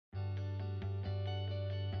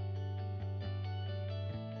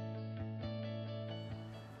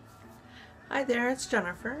Hi there, it's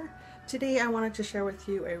Jennifer. Today I wanted to share with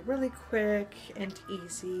you a really quick and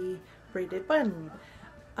easy braided bun.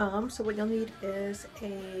 So what you'll need is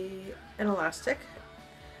an elastic.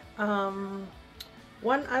 One,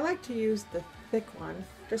 I like to use the thick one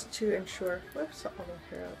just to ensure, whoops, all the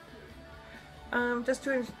hair up. Just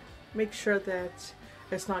to make sure that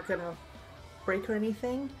it's not gonna break or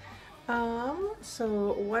anything.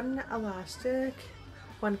 So one elastic,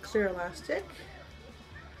 one clear elastic,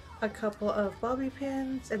 a couple of bobby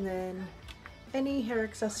pins, and then any hair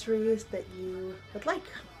accessories that you would like.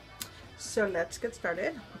 So let's get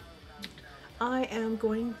started. I am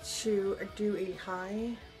going to do a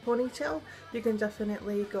high ponytail. You can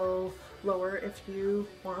definitely go lower if you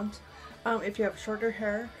want. If you have shorter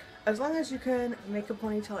hair, as long as you can make a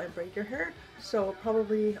ponytail and braid your hair, so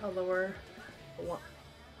probably a lower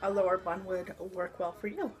bun would work well for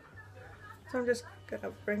you. So I'm just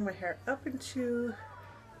gonna bring my hair up into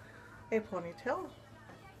a ponytail.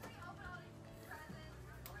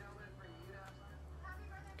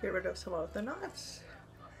 Get rid of some of the knots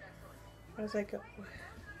as I go.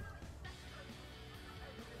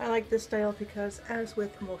 I like this style because, as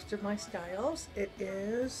with most of my styles, it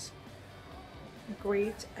is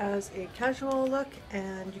great as a casual look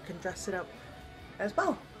and you can dress it up as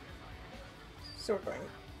well. So we're going to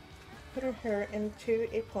put our hair into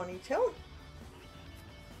a ponytail.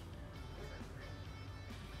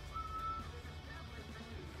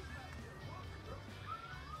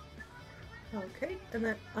 Okay, and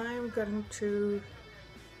then I'm going to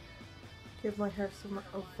give my hair some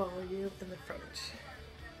volume in the front.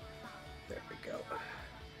 There we go.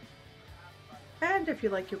 And if you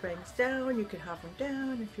like your bangs down, you can have them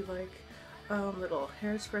down. If you like little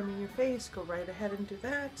hairs framing your face, go right ahead and do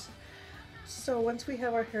that. So once we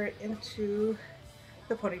have our hair into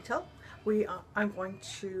the ponytail, I'm going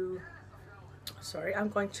to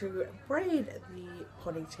braid the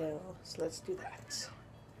ponytail. So let's do that.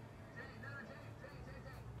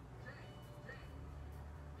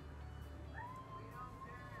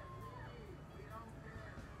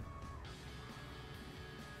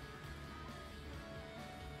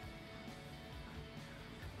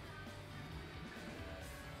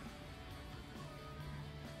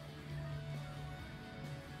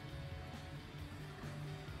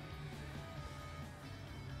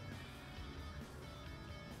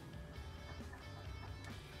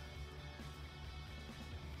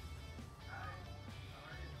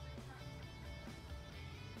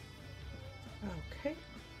 Okay,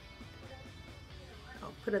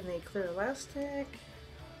 I'll put in the clear elastic.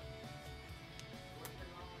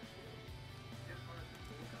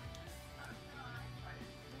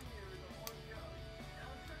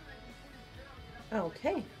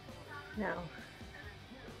 Okay, now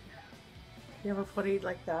you have a pony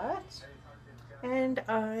like that, and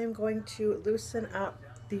I'm going to loosen up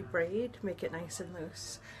the braid, make it nice and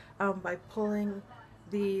loose, by pulling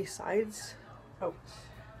the sides out.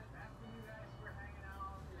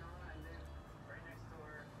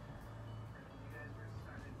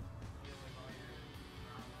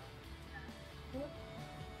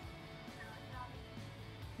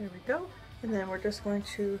 There we go. And then we're just going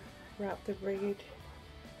to wrap the braid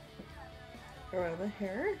around the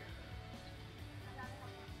hair.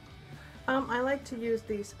 I like to use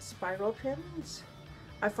these spiral pins.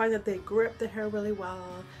 I find that they grip the hair really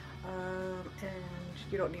well, and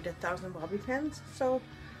you don't need 1,000 bobby pins. So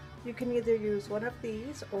you can either use one of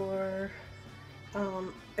these, or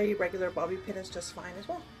a regular bobby pin is just fine as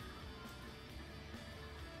well.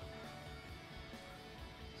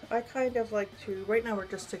 I kind of like to, right now we're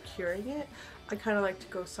just securing it, I kind of like to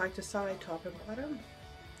go side to side, top and bottom,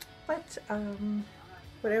 but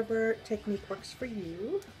whatever technique works for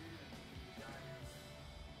you.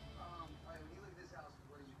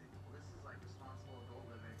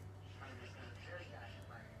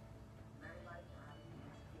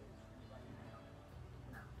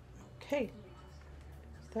 Okay,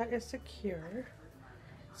 that is secure,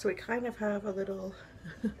 so we kind of have a little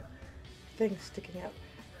thing sticking out.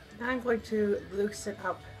 Now I'm going to loosen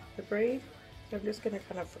up the braid. So I'm just going to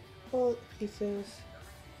kind of pull pieces.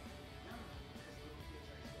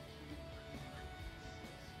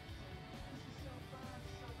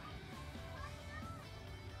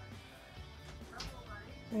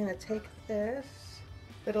 I'm going to take this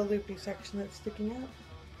little loopy section that's sticking out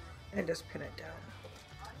and just pin it down.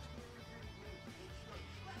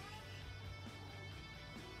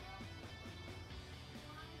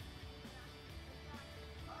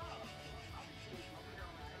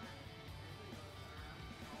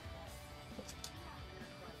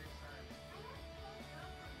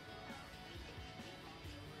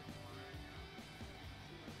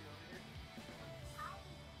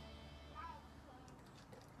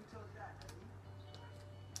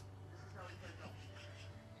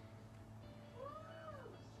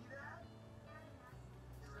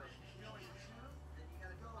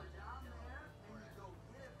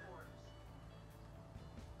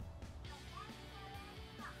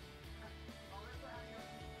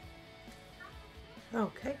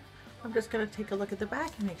 Okay, I'm just going to take a look at the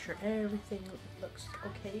back and make sure everything looks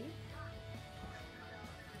okay.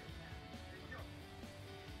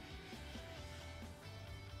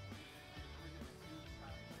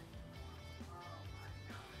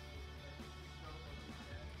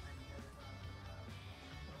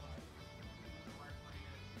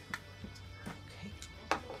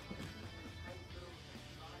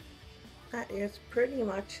 That is pretty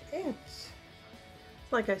much it.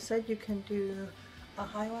 Like I said, you can do a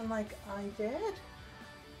high one like I did.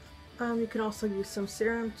 You can also use some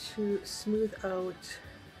serum to smooth out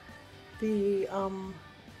the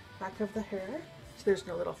back of the hair, so there's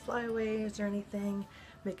no little flyaways or anything.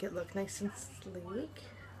 Make it look nice and sleek.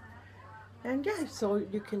 And yeah, so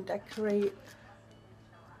you can decorate,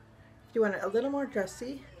 if you want it a little more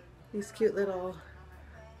dressy, these cute little,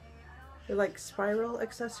 they're like spiral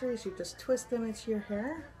accessories. You just twist them into your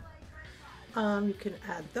hair. You can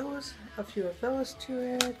add those, a few of those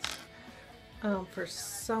to it. For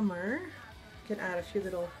summer, you can add a few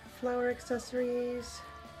little flower accessories.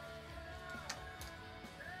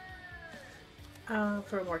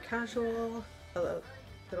 For a more casual, a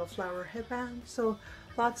little flower headband. So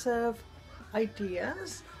lots of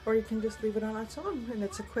ideas, or you can just leave it on its own, and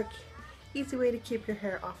it's a quick, easy way to keep your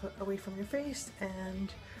hair away from your face,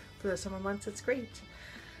 and for the summer months it's great.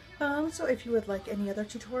 So if you would like any other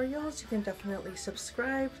tutorials, you can definitely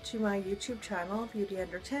subscribe to my YouTube channel, Beauty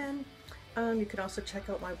Under 10. You can also check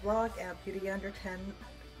out my blog at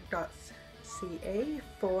beautyunder10.ca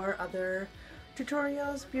for other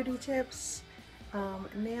tutorials, beauty tips,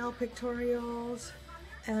 nail pictorials,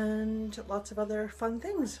 and lots of other fun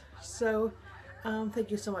things. So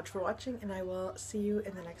thank you so much for watching, and I will see you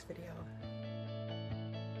in the next video.